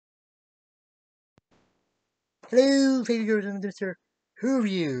Hello, ladies and Mr.Who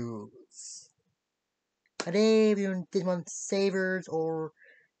reviews. Today we're doing Digimon Savers or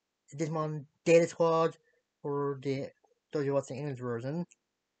Digimon Data Squad or the Dojo What's the English version.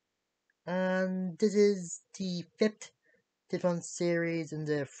 And this is the fifth Digimon series in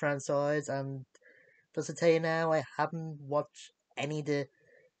the franchise. And just to tell you now, I haven't watched any of the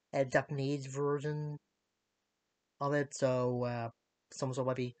Japanese version of it, so some sort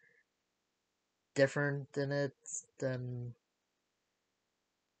might be different in it than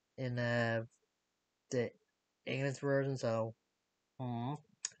in the English version. So. Hmm.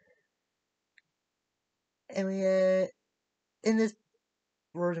 Anyway, in this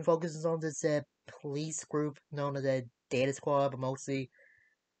version focuses on this police group known as the Data Squad, but mostly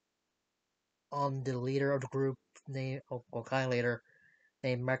on the leader of the group, named kind of leader,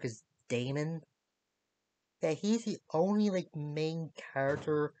 named Marcus Damon. Yeah, he's the only main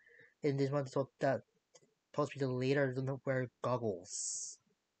character in this one that supposed to be the leader doesn't wear goggles.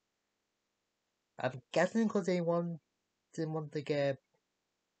 I'm guessing because didn't want to get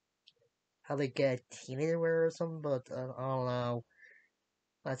how they get teenager wear or something, but I don't know.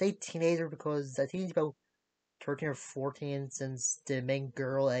 I say teenager because I think he's about 13 or 14 since the main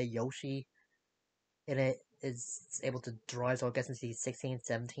girl, Yoshi, in it is able to drive, so I guess he's 16,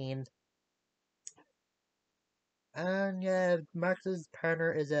 17. And yeah, Marcus's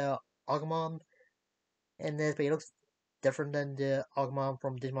partner is Agumon in this, but he looks different than the Agumon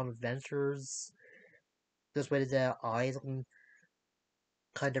from Digimon Adventures. Just with his eyes looking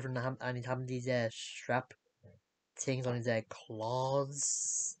kind of different, and he's having these strap things on his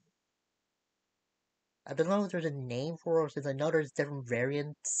claws. I don't know if there's a name for it, since I know there's different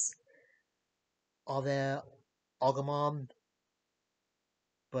variants of Agumon,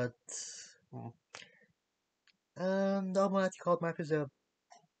 but the Agumon actually called Marcus a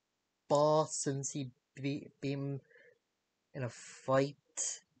boss since he beat him in a fight.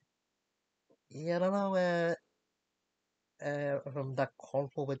 Yeah, I don't know from that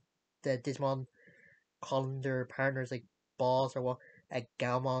conflict with the Digimon calling their partners boss, or what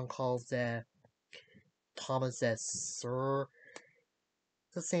Galmon calls Thomas Sir.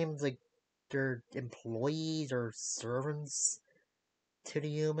 It seems like they're employees or servants to the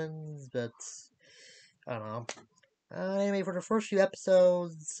humans, but I don't know. Anyway, for the first few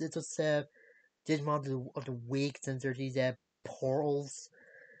episodes, it was Digimon of the week, since there's these portals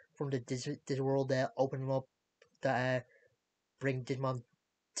from the Digital world that open them up that bring Digimon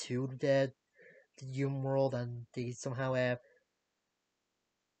to the human world, and they somehow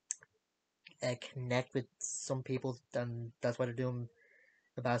connect with some people, and that's why they're doing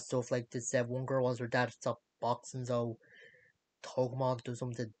about stuff like this. One girl wants her dad to stop boxing, so Togemon does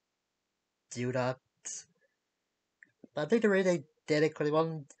something to do that. But I think the way they did it, because they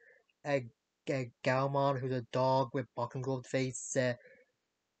wanted a Galmon, who's a dog with boxing glove face,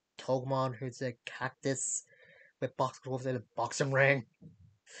 Togemon, who's a cactus with boxing gloves in a boxing ring.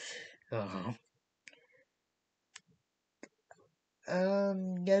 Uh,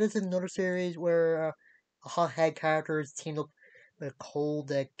 yeah, this is another series where a hothead character is teamed up with a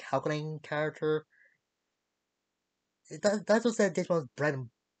cold, calculating character. That's what said Digimon bread and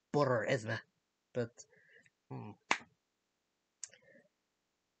butter, isn't it? But, hmm.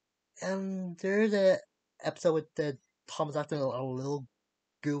 And there's a episode with Thomas acting a little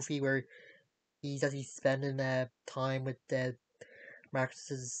goofy, where he's actually spending time with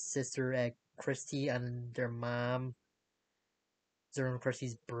Marcus's sister, Christy, and their mom during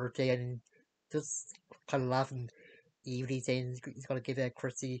Christy's birthday, and just kind of laughing evilly, saying he's gonna give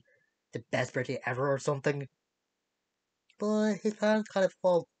Christy the best birthday ever or something. But his plans kind of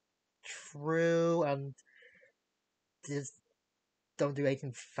fall through, and just don't do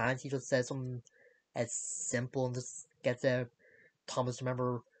anything fancy. Just says something as simple, and just gets Thomas to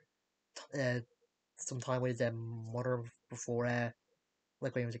remember uh, some time with his mother before,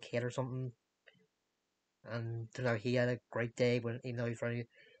 like when he was a kid or something. And turns out he had a great day, when even though he finally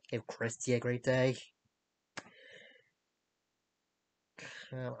gave Christy a great day.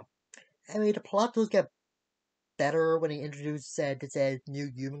 Uh, anyway, the plot does get better when he introduced this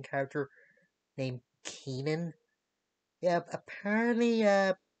new human character named Keenan. Yeah, apparently,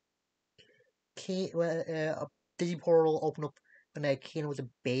 a Digiportal opened up when Keenan was a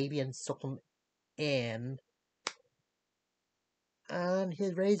baby and sucked him in, and he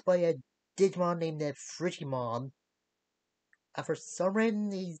was raised by a Digimon named Frigimon. And for some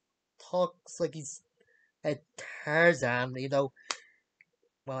reason, he talks like he's a Tarzan.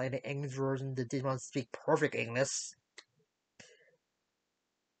 Well, in the English version, the Digimon speak perfect English.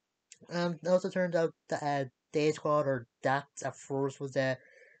 And it also turns out that Day Squad, or DATS at first, was a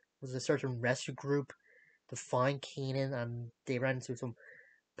certain rescue group to find Keenan, and they ran into some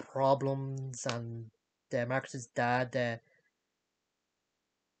problems, and Marcus's dad,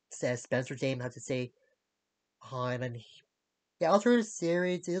 Spencer James, had to say hi, and yeah, all through the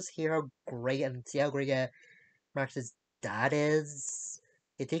series, you just hear how great and see how great Marcus's dad is.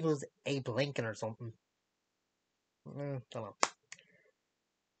 I think it was Abe Lincoln or something. Don't know.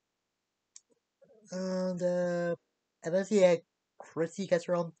 And eventually, Chrissy gets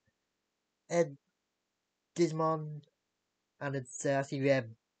her own uh, Digimon, and it's actually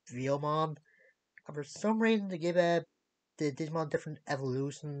Viomon. And for some reason, they give the Digimon different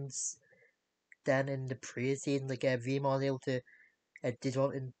evolutions than in the previous season. Like Vmon able to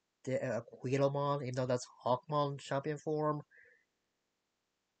Digimon in the Aquilomon, even though that's Hawkmon champion form,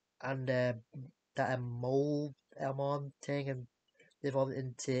 and that Mole Elmon thing, and evolved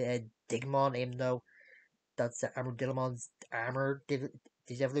into Digimon, even though that's Armadillomon's armor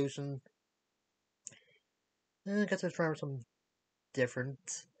evolution. I guess it's trying some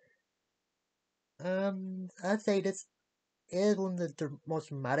different. I'd say this is one of the most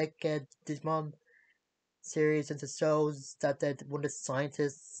dramatic Digimon series, since it shows that one of the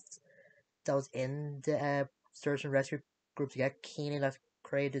scientists that was in the search and rescue group to get Keenan that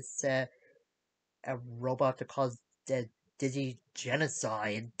created this a robot to cause the digi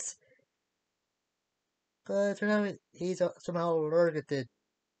genocide. But it turns out he's somehow allergic to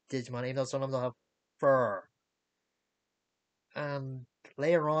Digimon, even though some of them have fur. And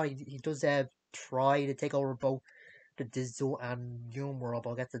later on, he does try to take over both the digital and human world,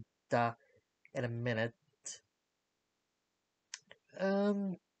 but I'll get to that in a minute.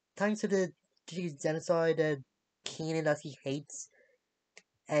 Um, Thanks to the genocide, Keenan actually hates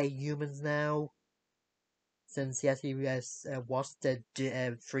humans now, since he actually has watched the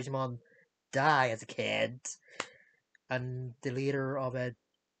Digimon die as a kid, and the leader of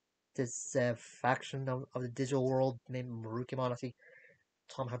this faction of the digital world named Marukimon actually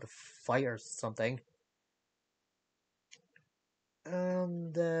taught him how to fight or something.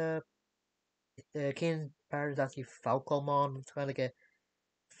 And Keenan's parents actually Falcomon. It's kind of like a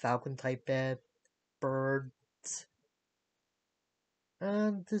falcon type bird.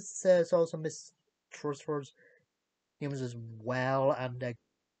 And this is also mistrust towards humans as well. And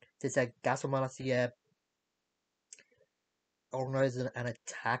this Gasolman actually organizes an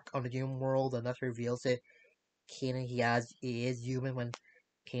attack on the human world, and that reveals it. Kanan he is human when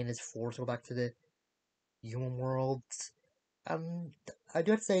Kanan is forced to go back to the human world. And I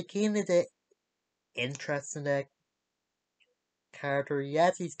do have to say, Kanan is an interesting character.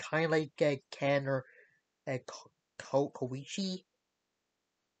 Yes, he's kind of like Ken or Koichi.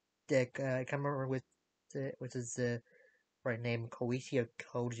 I can't remember with his right name, Koichi or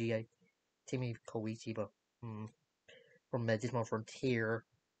Koji. I think maybe Koichi, but from Digimon Frontier.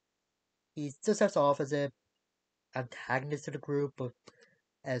 He just starts off as a antagonist to the group, but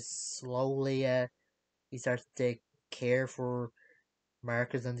as slowly he starts to care for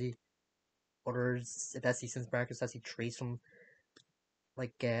Marcus and the others, especially since Marcus actually treats him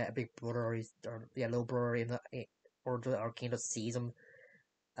like a big brother, or yeah, little brother in or kind of sees him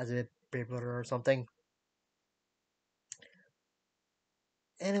as a big brother or something.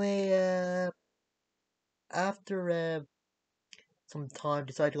 Anyway, after some time,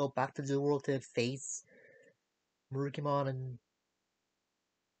 decided to go back to the world to face Murukimon and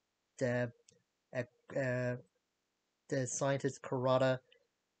the uh, uh, the scientist Karada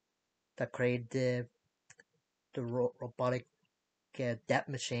that created the robotic death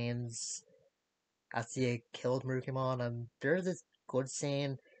machines as he killed Murukimon. And there's this good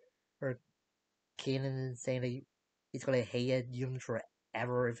scene where Kanan is saying that he's gonna hate humans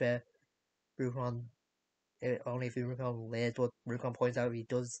forever if Murukimon only if Murukimon lives. But Murukimon points out if he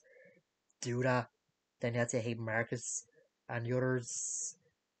does do that, then he has to hate Marcus and the others.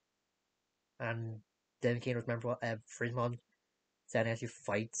 And then Kanan remember what Frismon said, he actually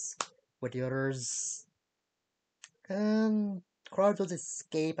fights with the others. And Crowd does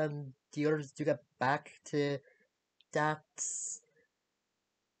escape, and the others do get back to that.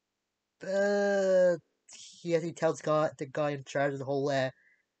 But he tells the guy in charge of the whole uh,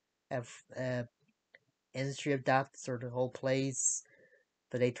 industry of depths, or the whole place,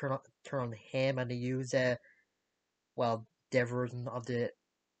 that they turn on him, and they use well, their version of the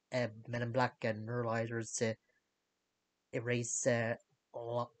Men in Black and neuralizers to erase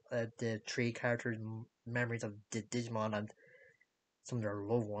all the three characters' memories of the Digimon and some of their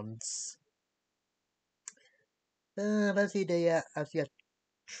loved ones. Eventually they actually get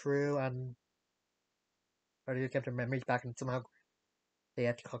through, and or they kept their memories back, and somehow they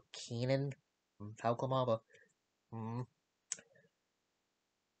had to call Keenan from Falcomaba. Mm.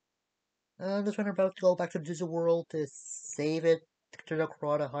 And just when they're about to go back to the digital world to save it, turns out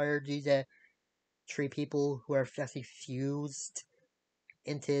Kurata hired these three people who are actually fused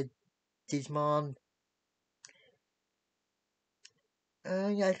into Digimon.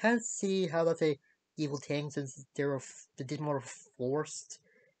 Yeah, I can't see how that's a evil thing since the Digimon were forced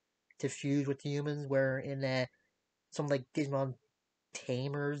to fuse with the humans, where in some like Digimon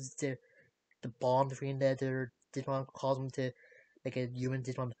tamers, the bond between their Digimon cause them to like a human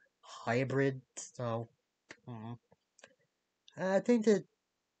Digimon hybrid. So I think that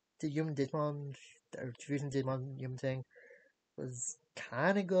the human Digimon, or fusion Digimon human thing was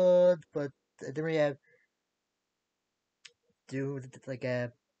kind of good, but it didn't really do like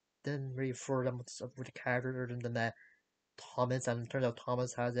didn't really further much with the character other than Thomas, and it turns out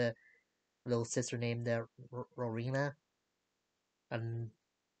Thomas has a little sister named Rowena, and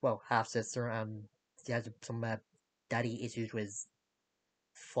well, half sister, and she has some daddy issues with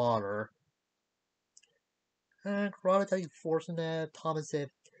father. And Karate is forcing Thomas to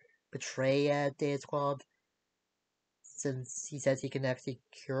betray Day Squad since he says he can actually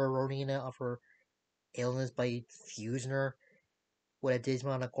cure Rowena of her illness by fusing her with a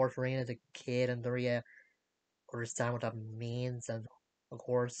Digimon. Of course, Rowena is a kid and don't really understand what that means, and of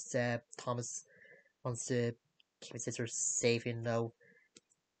course, Thomas wants to keep his sister safe, even though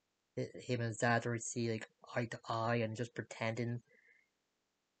him and his dad already see like eye to eye and just pretending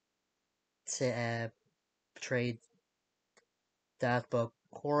to betray that. But of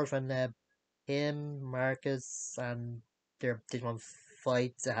course, when him, Marcus, and their Digimon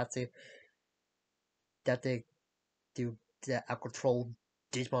fights, they do the out of control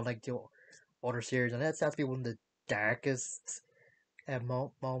Digimon like the other series, and that's has to be one of the darkest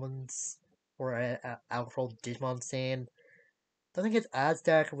moments for out of control Digimon scene. I think it's as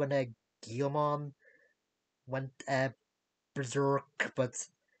dark when Guilmon went berserk, but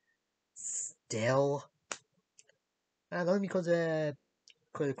still, and only because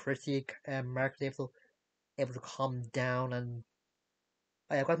Christy Mark was able to calm down, and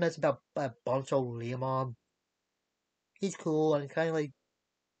I got mentioned about Boncho Leomon. He's cool and kind of like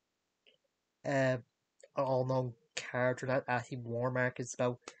uh, an all-known character that actually warned Marcus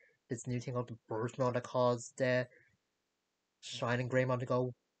about this new thing called the Burst Mode that caused Shining Greymon to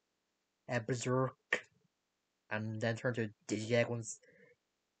go berserk and then turn to Digiegg once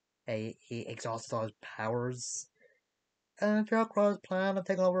he exhausted all his powers. And throughout Crow's plan of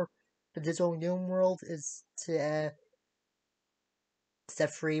taking over the digital Doom world is to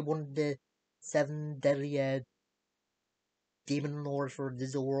set free one of the seven deadly demon lords for the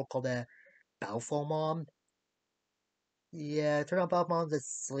digital world called Balfomon. Yeah, turn out Balfomon's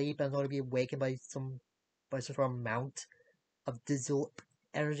asleep and going to be awakened by some sort of amount of digital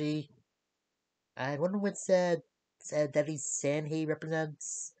energy. I wonder which deadly sin he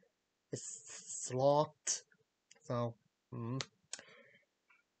represents. Is Slot. So,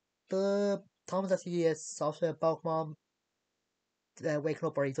 but Thomas actually solves Balfomon waking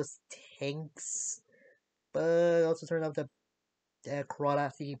up where he just thinks. But it also turned out that Kurata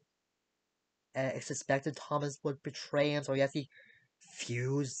actually suspected Thomas would betray him, so he actually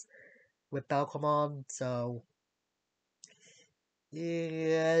fused with Balcomon. So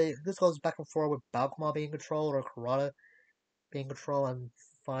yeah, this goes back and forth with Balcomon being controlled or Kurata being controlled, and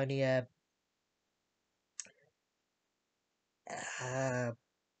finally, uh,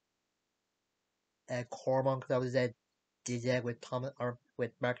 Cormon, because I was did that with Thomas or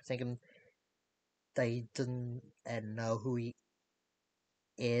with Marcus thinking that he doesn't know who he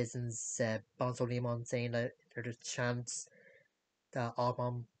is, and Bonzo Lemon saying that there's a chance that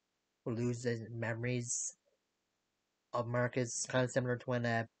Agumon will lose his memories of Marcus, kind of similar to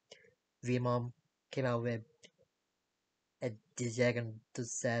when Vmon came out with a Digeg and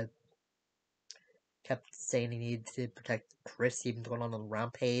just kept saying he needed to protect Chris, even going on a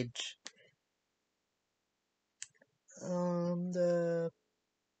rampage. And don't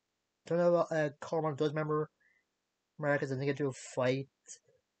know what Corman does remember Marcus, and they get to a fight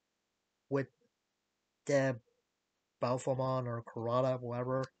with the Balfomon or Kurata,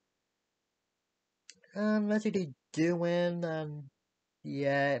 whatever. And eventually they do win, and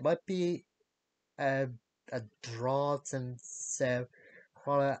yeah, it might be a, a draw since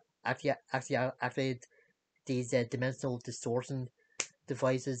Kurata actually activated these dimensional distortion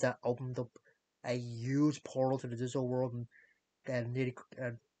devices that opened up a huge portal to the digital world, and nearly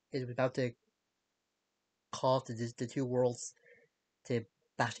is about to cause the two worlds to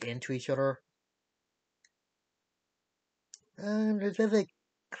bash into each other. And there's a bit of a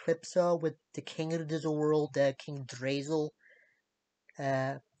Calypso with the king of the digital world, King Drazel,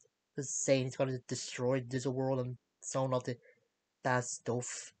 uh, is saying he's going to destroy the digital world and so on all the bad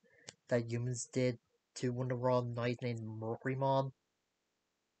stuff that humans did to one of the Raw Knights named Mercurymon.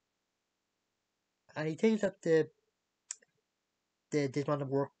 And he thinks that the Digimon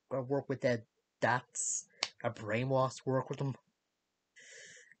work with the Dats, a brainwash work with them.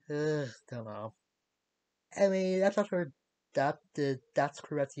 Don't know. Anyway, that's after the Dats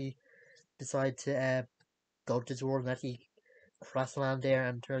crew actually decide to go to this world and actually crash land there,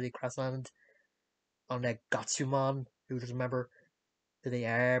 and turn the crash land on the Gatsumon, who doesn't remember who they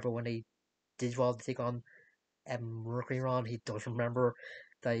are, but when they Digivolve to take on Mercuryron, he does remember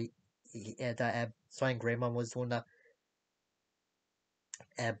that Cyan Greymon was the one that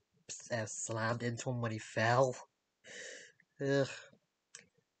uh, slammed into him when he fell. Ugh.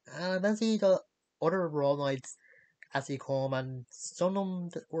 And then see the other Raw Knights as he come, and some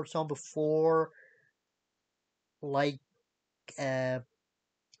of them were shown before, like uh,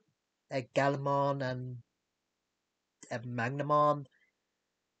 Galamon and Magnamon,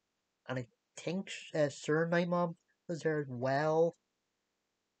 and I think Sir Nightmon was there as well.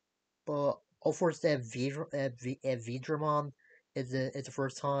 But of course, Vidramon is the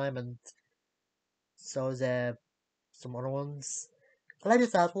first time, and so is some other ones. And I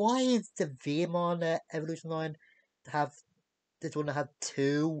just asked, why is the Vmon evolution line to have this one to have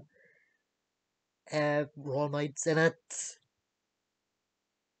two Royal Knights in it?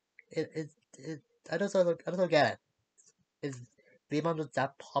 It it, it I don't get it. Is Vmon just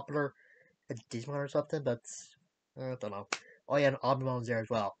that popular a Digimon or something? But I don't know. Oh yeah, and Obimon's there as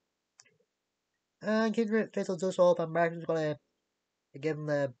well. And Kid Faisal does all, and Marcus is gonna give him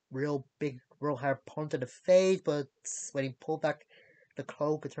a real hard punch in the face. But when he pulled back the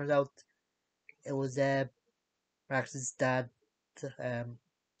cloak, it turns out it was Marcus's dad. Um,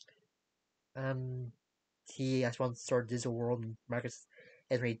 and he actually wants to start Digital World, and Marcus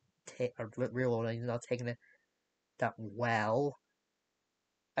isn't really real world, and he's not taking it that well.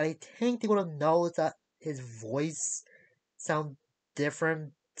 And I think they would have noticed that his voice sound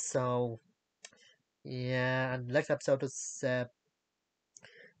different. So yeah, and next episode is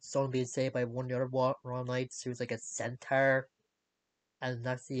someone being saved by one of the other Raw Knights who's like a centaur, and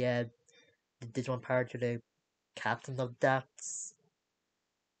that's the Digimon power to the captain of that.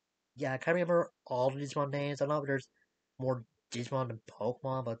 Yeah, I can't remember all the Digimon names. I know there's more Digimon than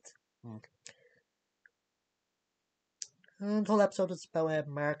Pokemon, but and the whole episode is about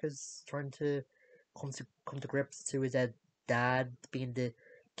Marcus trying to come to grips to his dad being the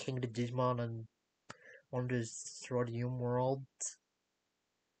king of the Digimon and wanting to destroy the human world.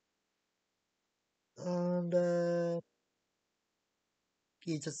 And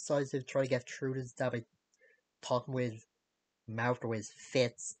he just decides to try to get through to his dad by talking with his mouth or his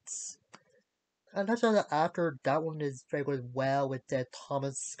fists. And that's why after that one is very good as well, with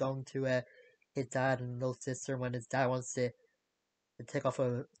Thomas going to his dad and little sister when his dad wants to take off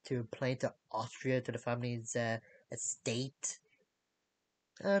to a plane to Austria to the family's estate.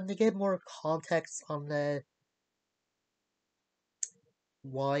 And they gave more context on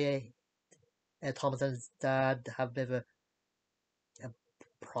why Thomas and his dad have a bit of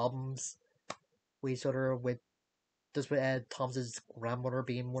problems with each other, with just with Thomas's grandmother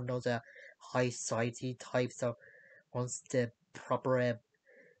being one of those high society types that wants the proper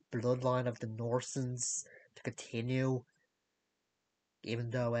bloodline of the Norsens to continue, even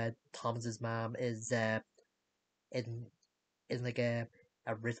though Thomas's mom in is like a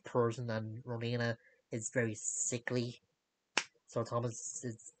rich person, and Rolina is very sickly. So Thomas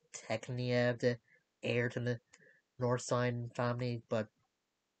is technically the heir to the Northside family, but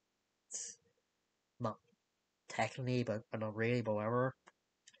not technically, but not really, but whatever.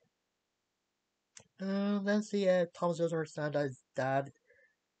 Then see, Thomas doesn't understand that his dad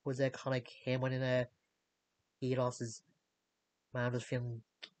was kind of him when he lost his man, was feeling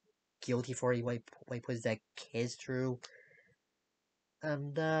guilty for it, why he put his kids through,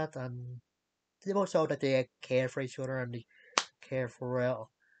 and that, and they both show that they care for each other, and they care for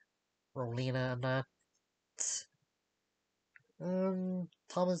Rolina and that.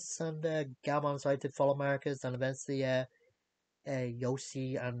 Thomas and Galman decide to follow Marcus, and eventually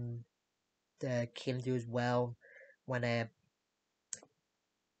Yoshi and Kin do as well when uh,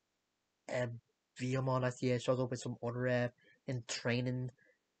 Viamon actually shows up with some other in training.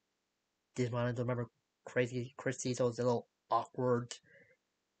 This man, I don't remember crazy Christy, so it's a little awkward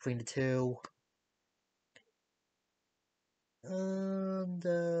between the two. And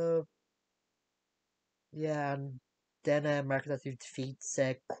yeah, and then Marcus actually defeats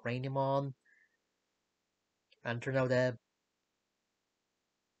Craniumon, and turns out that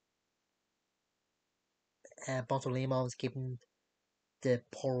Bonsolimon was keeping the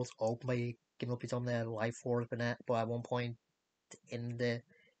portals open by giving up his own life force, but at one point in the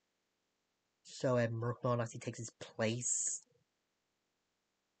So Murkmon actually takes his place.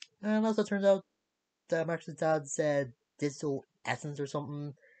 And also turns out that Marcus's dad's digital essence or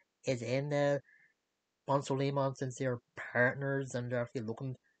something is in Bonzo Lemon since they're partners and they're actually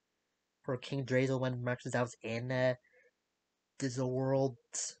looking for King Drazel when Marcus's dad's in digital world.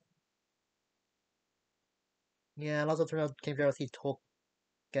 Yeah, and also turns out King Drazel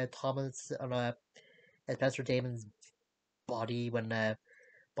took Thomas on Spencer Damon's body when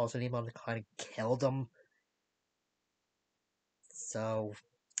Bonzo Lemon kind of killed him. So,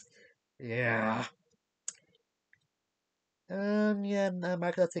 yeah. Yeah, and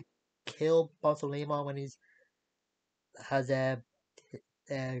Marcus has to kill Bonzo Lemon when he's has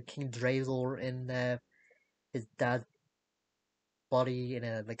King Drazel in his dad's body in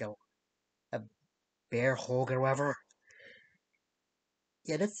a bear hug or whatever.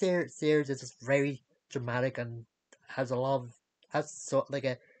 Yeah, this series is just very dramatic and has a lot of has so like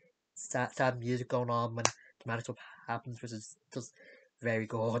a sad music going on when dramatic stuff happens, which is just very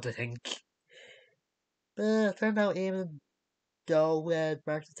good, I think. But it turned out even though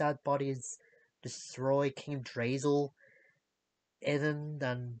Marcus's dad's body is destroyed, King Drazel isn't,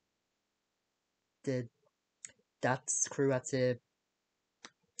 and the that's crew had to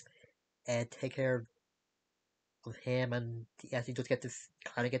take care of him, and he actually does get to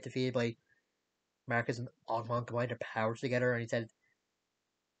kind of get defeated by Marcus and Ogmon combine their powers together, and he said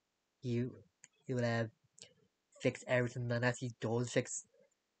you he would fix everything, and actually does fix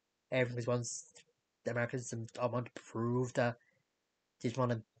everything because once the Marcus and Ogmon to prove that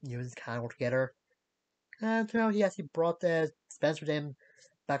Digimon and humans can work together, and you know he actually brought the Spencer them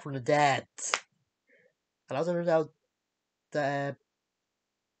back from the dead, and also turns out that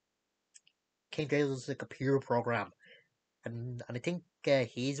King James was a computer program, and I think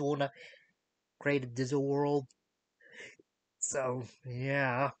he's the one that created this world. So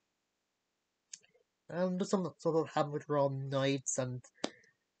yeah, there's some sort of happened with Ron Knights, and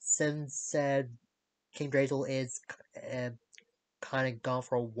since King Drazel is uh, kind of gone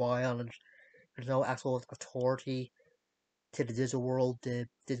for a while, and there's no actual authority to the digital world, the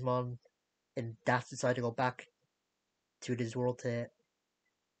Digimon and that decided to go back to this world to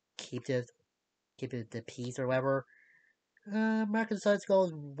keep the the peace or whatever. Marcus decides to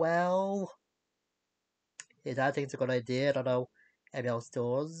go, well, his dad thinks it's a good idea, I don't know everybody else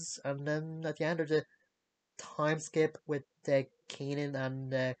does. And then at the end there's a time skip with Keenan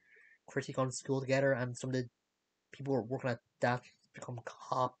and Chrissy going to school together, and some of the people who are working at that become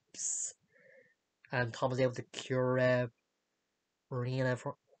cops. And Tom was able to cure Marina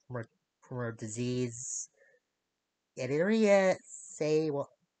from her disease. Yeah, they didn't really say what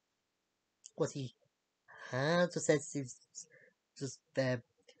he had. Just says he's just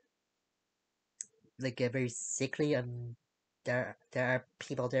like very sickly, and there are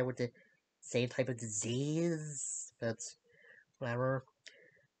people there with the same type of disease. But whatever.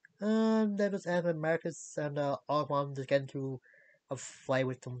 And then was Evan Marcus and Ogmon just get into a fight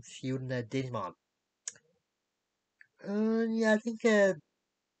with some feuding Digimon. Yeah, I think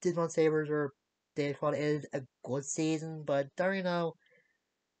Digimon Sabers or Day Squad is a good season, but I don't really know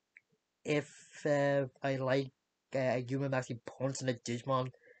if I like a human actually punching a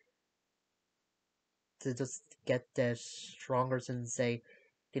Digimon to just get stronger, since they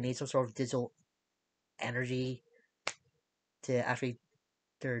need some sort of digital energy to actually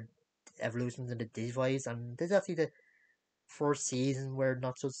their evolutions in the Digivice. And this is actually the first season where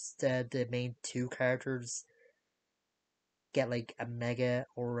not just the main two characters get like a mega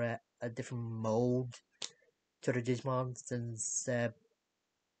or a different mode to the Digimon, since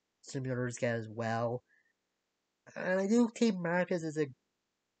some others get as well. And I do think Marcus is a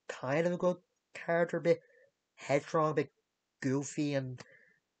kind of a good character, a bit headstrong, a bit goofy, and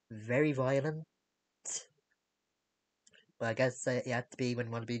very violent. But I guess you have to be when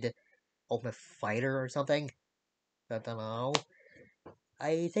you want to be the ultimate fighter or something. I don't know.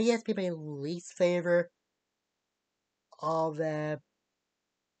 I think he has to be my least favorite of the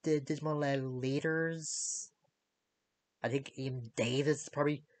Digimon leaders. I think even Davis is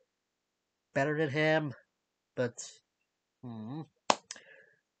probably better than him, but I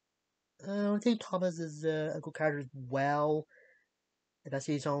think Thomas is a good character as well.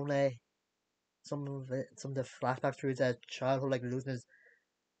 Especially his own some of the flashbacks through his childhood, like losing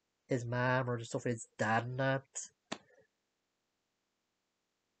his mom or the stuff with his dad and that.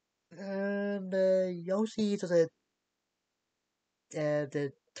 And Yoshi is just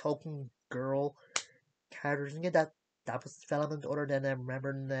the token girl character. Didn't get that was development other than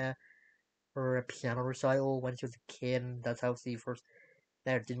remembering her piano recital when she was a kid. And that's how she first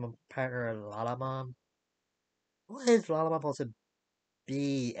met her Digimon partner Lalaman. Well, his Lalaman was a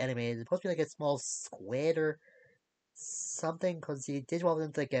be animated. It's supposed to be like a small squid or something, because he Digimon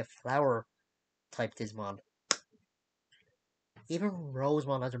into like a flower type Digimon. Even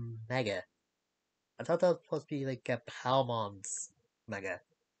Rosemon has a Mega. I thought that was supposed to be like a Palmon's Mega.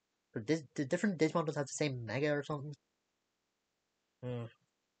 But the different Digimon don't have the same Mega or something. Hmm.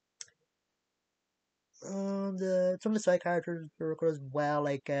 And some of the side characters are good as well,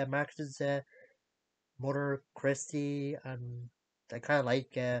 like Marcus's mother, Christy, and I kind of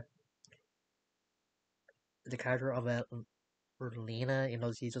like the character of Lena. You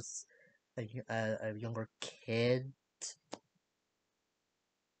know, she's just a younger kid.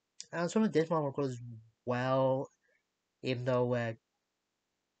 And some of the Digimon were good as well, even though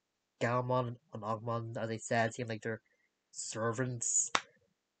Galmon and Ogmon, as I said, seem like they're servants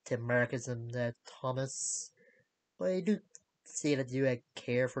to Marcus and Thomas. But I do see that you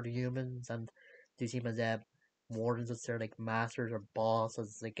care for the humans and do seem as more than just their like masters or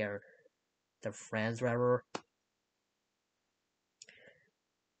bosses, like their friends, or whatever.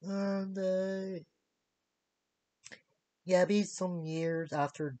 And yeah, be some years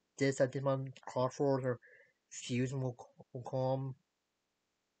after this that Digimon Crossroads or Fusion will come.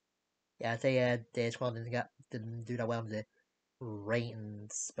 Yeah, I say Days Gone didn't do that well in the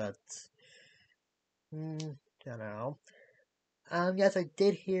ratings, but I don't know. Yes, I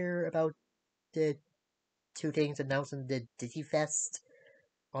did hear about the two things announcing the DigiFest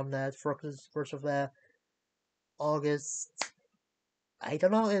on the first of August. I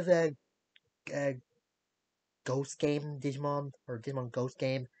don't know if a Ghost Game Digimon or Digimon Ghost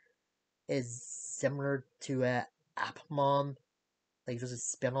Game is similar to Appmon, like just a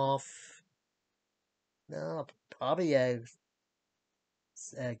spin off. No, probably give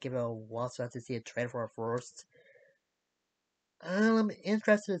it a watch. I have to see a trailer for it first. I'm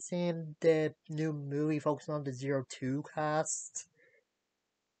interested in seeing the new movie focusing on the Zero Two cast.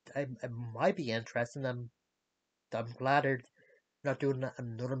 I might be interested. I'm glad they're not doing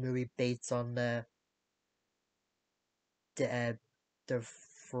another movie based on the the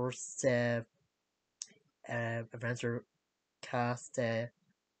first Adventure cast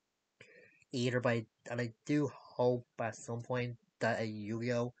either by, and I do hope at some point that a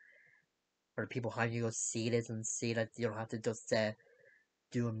Yu-Gi-Oh or people behind Yu-Gi-Oh see this and see that you don't have to just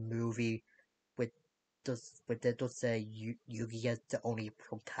do a movie with just Yugi as the only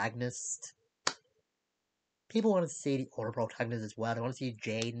protagonist. People want to see the other protagonists as well. They want to see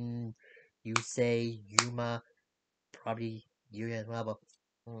Jaden, Yusei, Yuma, probably Yuya as well. But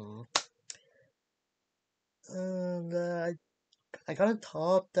and I kind of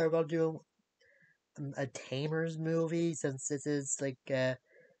thought they were gonna do a Tamers movie, since this is like the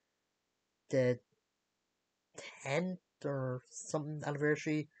 10th or something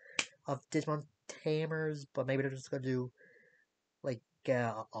anniversary of Digimon Tamers, but maybe they're just gonna do like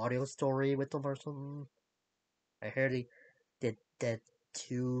audio story with them or something. I heard they did that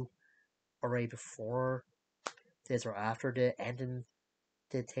two already before this or after the ending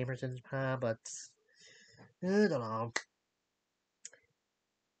the Tamers in Japan, but I don't know.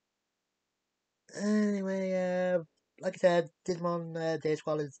 Anyway, like I said, Digimon Day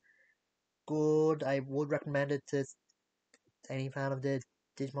Squad is good. I would recommend it to any fan of the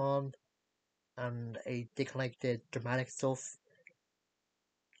Digimon, and I did kind of like the dramatic stuff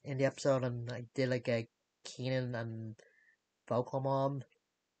in the episode, and I did like a Keenan and Falcomon.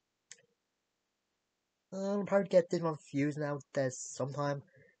 I'll probably get Digimon Fusion out this sometime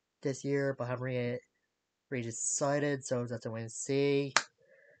this year, but I haven't really decided, so that's a wait and see.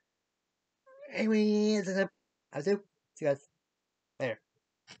 Anyway, that's it. I do. See you guys.